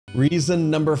Reason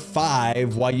number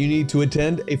 5 why you need to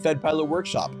attend a FedPilot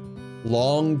workshop: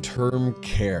 long-term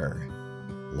care.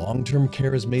 Long-term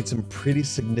care has made some pretty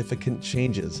significant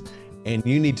changes, and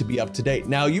you need to be up to date.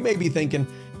 Now, you may be thinking,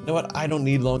 you know what, I don't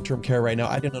need long-term care right now.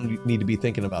 I don't need to be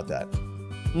thinking about that.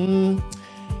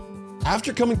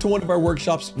 After coming to one of our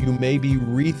workshops, you may be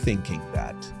rethinking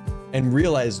that and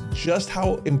realize just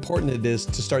how important it is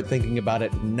to start thinking about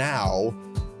it now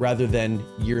rather than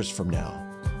years from now.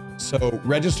 So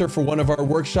register for one of our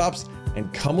workshops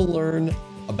and come learn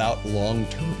about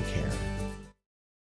long-term care.